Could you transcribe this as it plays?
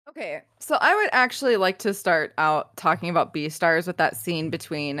Okay, so I would actually like to start out talking about B stars with that scene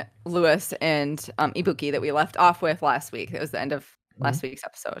between Lewis and Ibuki that we left off with last week. It was the end of Mhm. last week's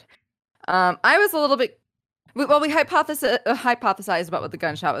episode. I was a little bit we hypothesized about what the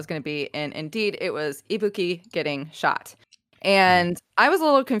gunshot was going to be, and indeed, it was Ibuki getting shot. Mhm. And I was a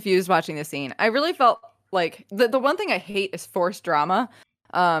little confused watching the scene. I really felt like the one thing I hate is forced drama.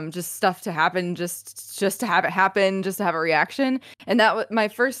 Just stuff to happen, just to have it happen, just to have a reaction. And my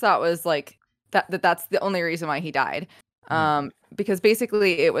first thought was like that's the only reason why he died. Mhm. Because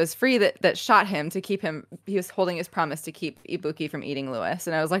basically it was Free that shot him to keep him. He was holding his promise to keep Ibuki from eating Lewis,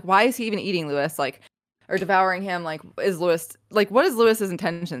 and I was like, why is he even eating Lewis? Like, or devouring him? Like, is Lewis like what is Lewis's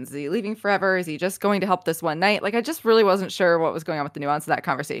intentions? Is he leaving forever? Is he just going to help this one night? Like, I just really wasn't sure what was going on with the nuance of that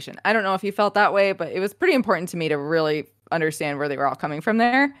conversation. I don't know if you felt that way, but it was pretty important to me to really understand where they were all coming from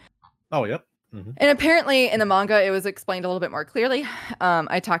there. Oh, yep. Mhm. And apparently in the manga, it was explained a little bit more clearly.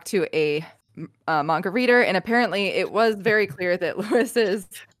 I talked to a manga reader, and apparently it was very clear that Lewis's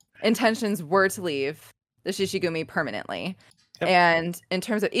intentions were to leave the Shishigumi permanently. Yep. And in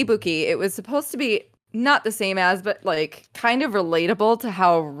terms of Ibuki, it was supposed to be not the same as, but like kind of relatable to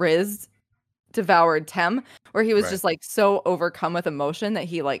how Riz devoured Tem, where he was Right. just like so overcome with emotion that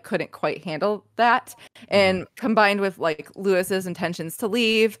he like couldn't quite handle that. Mhm. And combined with like Lewis's intentions to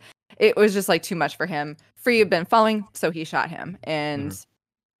leave, it was just like too much for him. Free had been following, so he shot him. And Mhm.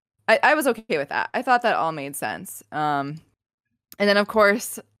 I was okay with that. I thought that all made sense. And then of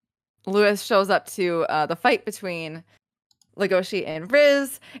course, Lewis shows up to the fight between Legoshi and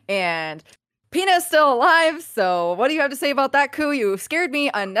Riz, and Pina's still alive. So what do you have to say about that, Ku? You scared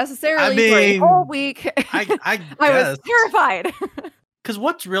me I unnecessarily for a whole mean, week. I I was guess terrified. because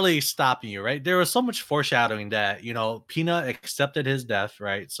what's really stopping you, right? There was so much foreshadowing that Peanut accepted his death,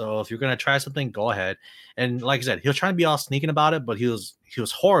 right? So if you're gonna try something, go ahead. And like I said, he was trying to be all sneaking about it, but he was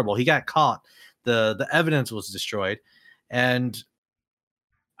horrible. He got caught. The evidence was destroyed, and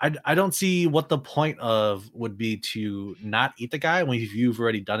I don't see what the point of would be to not eat the guy when you've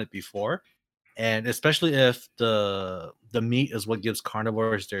already done it before. And especially if the meat is what gives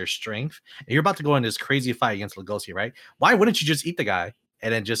carnivores their strength, and you're about to go in this crazy fight against Lugosi, right? Why wouldn't you just eat the guy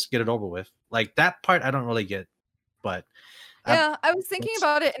and then just get it over with? Like that part, I don't really get, but I, Yeah, I was thinking that's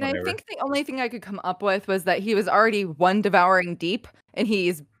about it, and I whatever. think the only thing I could come up with was that he was already one devouring deep, and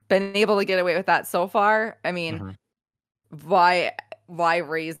he's been able to get away with that so far. I mean, Hmm. why why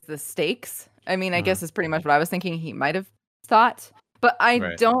raise the stakes? I mean, I Hmm. guess is pretty much what I was thinking he might have thought, but I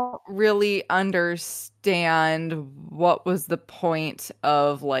Right. don't really understand what was the point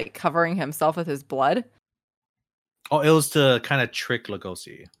of like covering himself with his blood. Oh, it was to kind of trick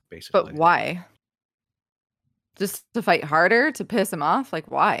Lugosi, But basically. why? Just to fight harder to piss him off?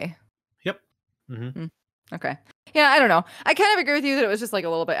 Like why? Yep. Hmm. Hmm. Okay. Yeah, I don't know. I kind of agree with you that it was just like a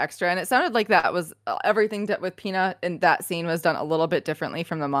little bit extra, and it sounded like that was everything that with Peanut in that scene was done a little bit differently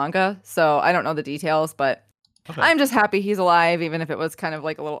from the manga. So I don't know the details, but Okay. I'm just happy he's alive, even if it was kind of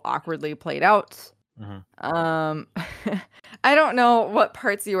like a little awkwardly played out. Hmm. Um, I don't know what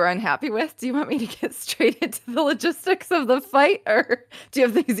parts you were unhappy with. Do you want me to get straight into the logistics of the fight, or do you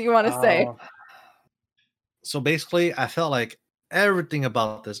have things you want to say? Uh, so basically, I felt like everything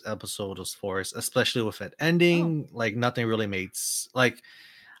about this episode was forced, especially with it Oh, ending. Like nothing really like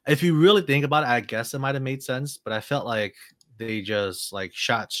if you really think about it, I guess it might have made sense, but I felt like they just like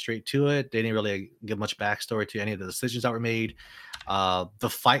shot straight to it. They didn't really give much backstory to any of the decisions that were made. The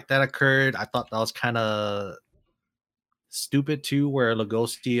fight that occurred, I thought that was kind of stupid too, where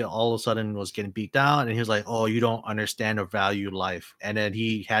Lugosi all of a sudden was getting beat down and he was like, "Oh, you don't understand or value life." And then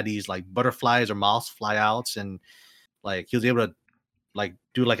he had these like butterflies or moths fly outs, and like he was able to like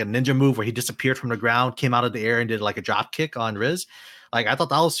do like a ninja move where he disappeared from the ground, came out of the air, and did like a drop kick on Riz. Like I thought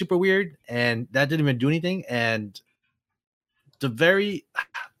that was super weird, and that didn't even do anything. And the very,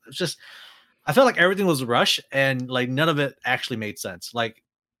 it's just I felt like everything was rushed, and like none of it actually made sense. Like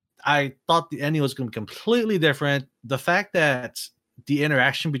I thought the ending was going to be completely different. The fact that the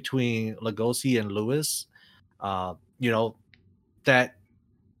interaction between Lugosi and Lewis, uh, you know, that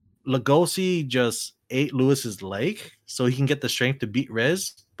Lugosi just ate Lewis's leg so he can get the strength to beat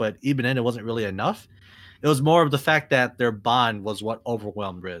Riz, but even then it wasn't really enough. It was more of the fact that their bond was what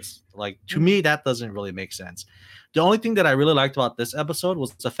overwhelmed Riz. Like to mhm. me, that doesn't really make sense. The only thing that I really liked about this episode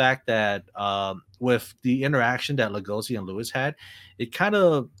was the fact that with the interaction that Lugosi and Lewis had, it kind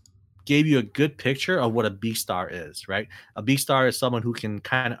of gave you a good picture of what a B star is, right? A B star is someone who can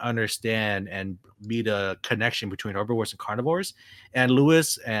kind of understand and be the connection between herbivores and carnivores. And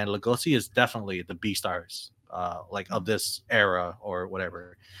Lewis and Lugosi is definitely the B stars, like of this era or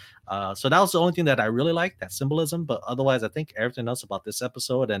whatever. So that was the only thing that I really liked, that symbolism. But otherwise, I think everything else about this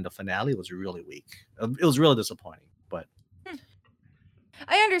episode and the finale was really weak. It was really disappointing. But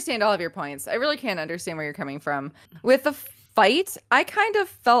I understand all of your points. I really can understand where you're coming from. With the fight, I kind of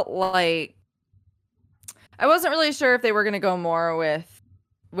felt like I wasn't really sure if they were going to go more with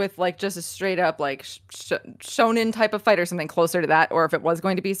like just a straight up like shonen type of fight or something closer to that, or if it was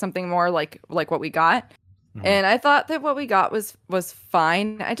going to be something more like what we got. And I thought that what we got was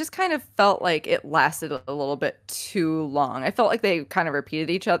fine. I just kind of felt like it lasted a little bit too long. I felt like they kind of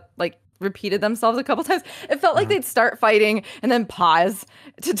repeated themselves a couple times. It felt like they'd start fighting and then pause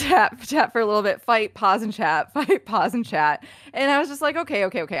to chat for a little bit, fight, pause and chat, fight, pause and chat. And I was just like, okay.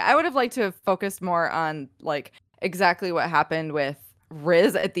 I would have liked to have focused more on like exactly what happened with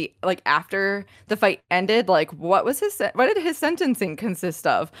Riz at the like after the fight ended. Like what did his sentencing consist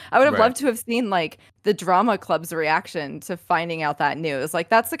of? I would have loved to have seen like the drama club's reaction to finding out that news. Like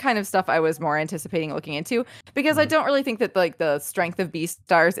that's the kind of stuff I was more anticipating looking into, because I don't really think that like the strength of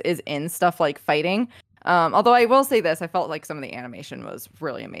Beastars is in stuff like fighting. Although I will say this, I felt like some of the animation was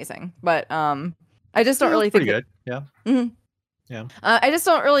really amazing, but I just don't really think good. Yeah. Yeah. I just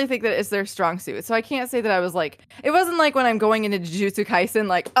don't really think that it's their strong suit. So I can't say that I was like, it wasn't like when I'm going into Jujutsu Kaisen,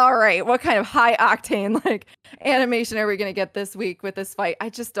 like, all right, what kind of high octane like animation are we going to get this week with this fight? I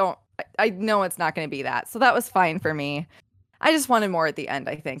just don't, I know it's not going to be that. So that was fine for me. I just wanted more at the end,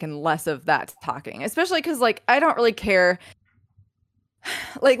 I think, and less of that talking, especially because like, I don't really care.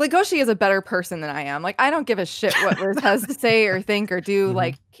 Like Legoshi is a better person than I am. Like, I don't give a shit what Riz has to say or think or do.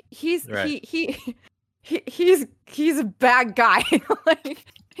 Like he's a bad guy. Like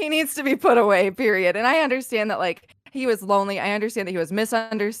he needs to be put away, period. And I understand that like he was lonely. I understand that he was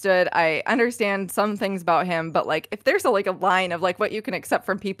misunderstood. I understand some things about him, but like if there's a line of like what you can accept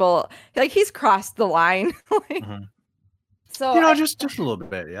from people, like he's crossed the line. Like, so just a little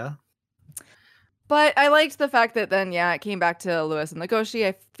bit, yeah. But I liked the fact that then, it came back to Lewis and Legoshi.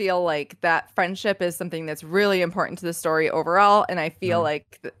 I feel like that friendship is something that's really important to the story overall. And I feel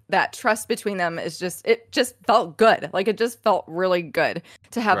like that trust between them is it just felt good. Like it just felt really good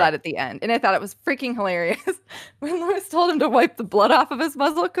to have that at the end. And I thought it was freaking hilarious when Lewis told him to wipe the blood off of his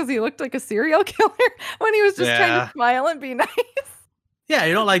muzzle because he looked like a serial killer when he was just trying to smile and be nice.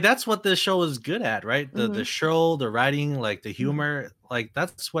 Yeah, like that's what the show is good at, right? The show, the writing, like the humor, like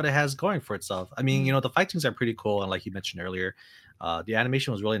that's what it has going for itself. I mean, the fight scenes are pretty cool, and like you mentioned earlier, the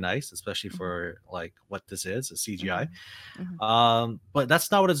animation was really nice, especially for like what this is, a CGI. But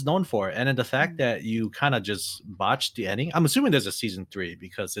that's not what it's known for. And then the fact that you kind of just botched the ending. I'm assuming there's a season 3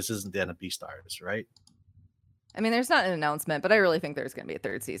 because this isn't the end of Beastars, right? I mean, there's not an announcement, but I really think there's going to be a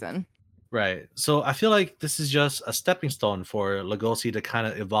 3rd season. Right. So I feel like this is just a stepping stone for Legoshi to kind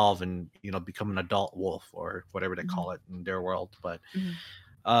of evolve and, become an adult wolf or whatever they call it in their world. But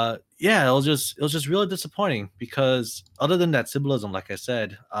it was just really disappointing because other than that symbolism, like I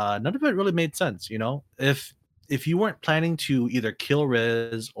said, none of it really made sense. If you weren't planning to either kill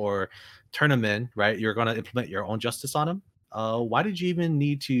Riz or turn him in, right, you're going to implement your own justice on him. Why did you even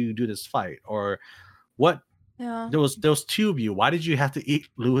need to do this fight? Or what? Yeah. There was 2 of you. Why did you have to eat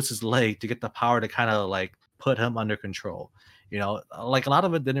Lewis's leg to get the power to kind of like put him under control? Like a lot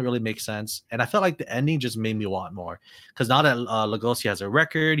of it didn't really make sense. And I felt like the ending just made me want more. Because now that Legoshi has a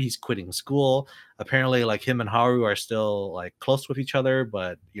record, he's quitting school. Apparently, like him and Haru are still like close with each other,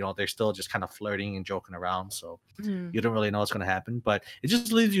 but they're still just kind of flirting and joking around. So you don't really know what's going to happen. But it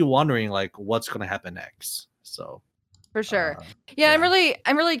just leaves you wondering like what's going to happen next. So. For sure. I'm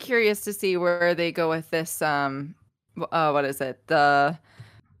really curious to see where they go with this. What is it? I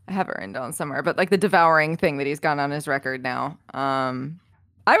have it written down somewhere, but like the devouring thing that he's got on his record now. I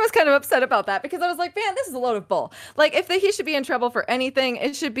was kind of upset about that because I was like, man, this is a load of bull. Like if he should be in trouble for anything,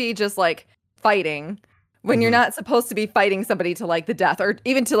 it should be just like fighting when you're not supposed to be fighting somebody to like the death or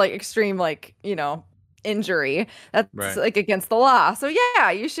even to like extreme, like, injury. That's like against the law. So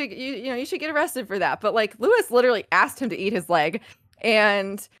you should get arrested for that. But like Lewis literally asked him to eat his leg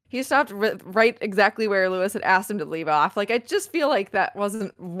and he stopped right exactly where Lewis had asked him to leave off. Like I just feel like that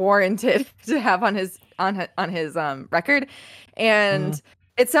wasn't warranted to have on his record. And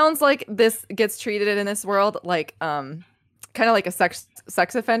it sounds like this gets treated in this world like kind of like a sex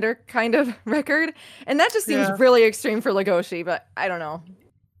offender kind of record. And that just seems really extreme for Legoshi, but I don't know.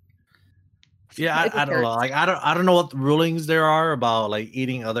 Yeah, I don't know. Like I don't know what rulings there are about like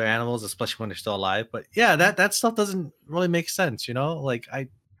eating other animals, especially when they're still alive. But yeah, that stuff doesn't really make sense, Like I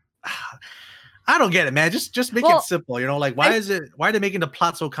don't get it, man. Just make it simple, Like why are they making the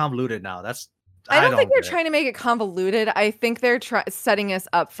plot so convoluted now? I don't think they're trying to make it convoluted. I think they're setting us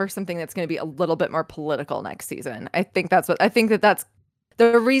up for something that's going to be a little bit more political next season. I think that's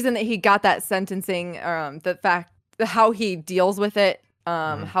the reason that he got that sentencing, the fact how he deals with it,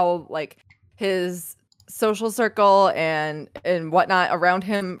 how like his social circle and whatnot around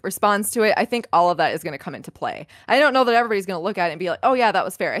him responds to it. I think all of that is going to come into play. I don't know that everybody's going to look at it and be like, "Oh yeah, that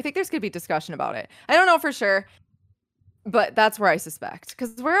was fair." I think there's going to be discussion about it. I don't know for sure, but that's where I suspect.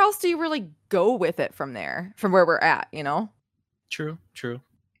 Because where else do you really go with it from there, from where we're at? You know? True. I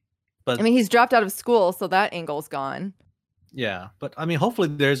But mean, he's dropped out of school, so that angle's gone. yeah, but I mean, hopefully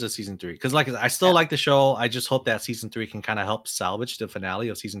there's a season 3 because, like, I still Yeah. like the show. I just hope that season 3 can kind of help salvage the finale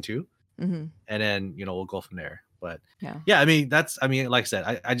of season 2, Mm-hmm. and then we'll go from there. But Yeah. yeah, I mean, like I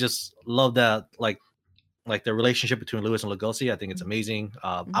said, I just love that, like the relationship between Lewis and Lugosi. I think it's amazing.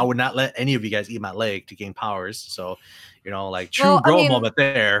 I would not let any of you guys eat my leg to gain powers. So, like true Well, I bro mean, moment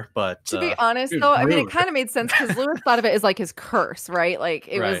there. But to be honest, dude, though, I mean, it rude. kind of made sense because Lewis thought of it as like his curse, right? Like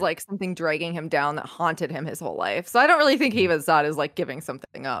it was Right. like something dragging him down that haunted him his whole life. So I don't really think he even saw it as like giving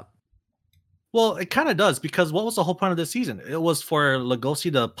something up. Well, it kind of does because what was the whole point of this season? It was for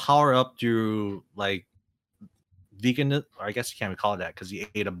Lugosi to power up through like vegan, or I guess you can't even call it that because he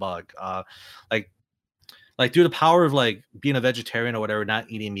ate a bug. Like through the power of like being a vegetarian or whatever, not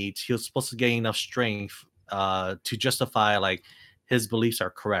eating meat, he was supposed to gain enough strength to justify like his beliefs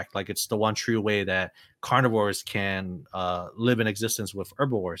are correct. Like it's the one true way that carnivores can live in existence with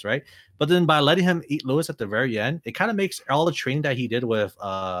herbivores, right? But then by letting him eat Lewis at the very end, it kind of makes all the training that he did with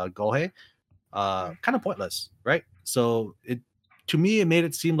Gohei kind of pointless, right? So to me, it made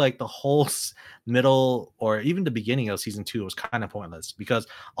it seem like the whole middle or even the beginning of season 2 was kind of pointless because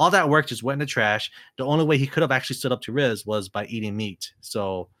all that work just went in the trash. The only way he could have actually stood up to Riz was by eating meat.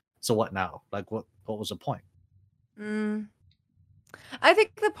 So what now? Like what was the point? Mm. I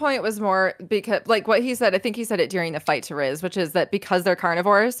think the point was more because, like what he said, I think he said it during the fight to Riz, which is that because they're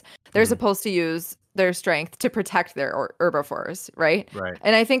carnivores, they're supposed to use their strength to protect their herbivores, right? Right.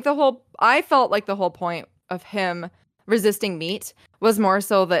 And I felt like the whole point of him resisting meat was more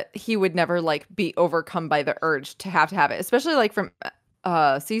so that he would never like be overcome by the urge to have it, especially like from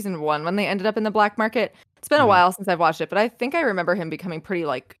season 1 when they ended up in the black market. It's been a while since I've watched it, but I think I remember him becoming pretty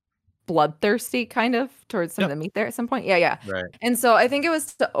like bloodthirsty kind of towards some of the meat there at some point. Yeah. Right. And so I think it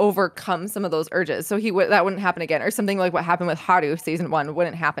was to overcome some of those urges. So that wouldn't happen again, or something like what happened with Haru season 1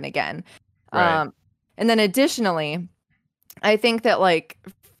 wouldn't happen again. Right. And then additionally, I think that like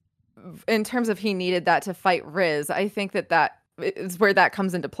in terms of he needed that to fight Riz, I think that is where that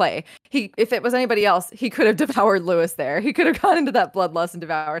comes into play. If it was anybody else, he could have devoured Lewis there. He could have gone into that bloodlust and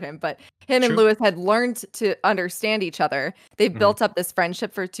devoured him. But him and Lewis had learned to understand each other. They built up this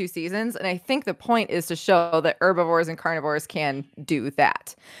friendship for 2 seasons. And I think the point is to show that herbivores and carnivores can do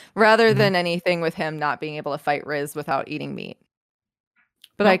that rather than anything with him not being able to fight Riz without eating meat.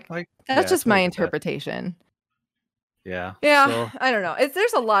 But that's just my interpretation. Yeah. Yeah, I don't know.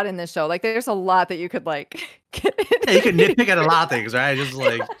 There's a lot in this show. Like, there's a lot that you could like. Yeah, you can nitpick at a lot of things, right? Just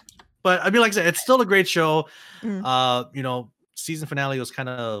like, but I mean, like I said, it's still a great show. Season finale was kind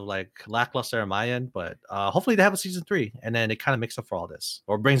of like lackluster on my end, but hopefully they have a season 3, and then it kind of makes up for all this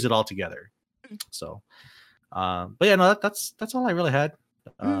or brings it all together. So, but yeah, no, that's all I really had.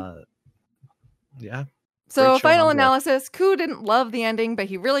 Yeah. So final analysis, Ku didn't love the ending, but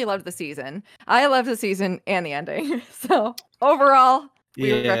he really loved the season. I loved the season and the ending. So overall,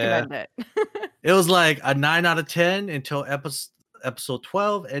 we would recommend it. It was like a 9 out of 10 until episode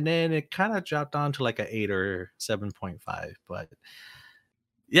 12, and then it kind of dropped down to like an 8 or 7.5. But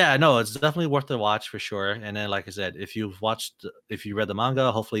yeah, no, it's definitely worth the watch for sure. And then, like I said, if you read the manga,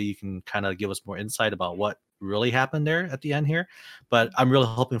 hopefully you can kind of give us more insight about what really happened there at the end here. But I'm really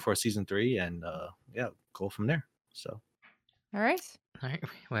hoping for a season 3, and go from there. So all right,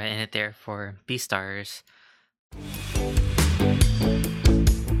 we'll end it there for Beastars.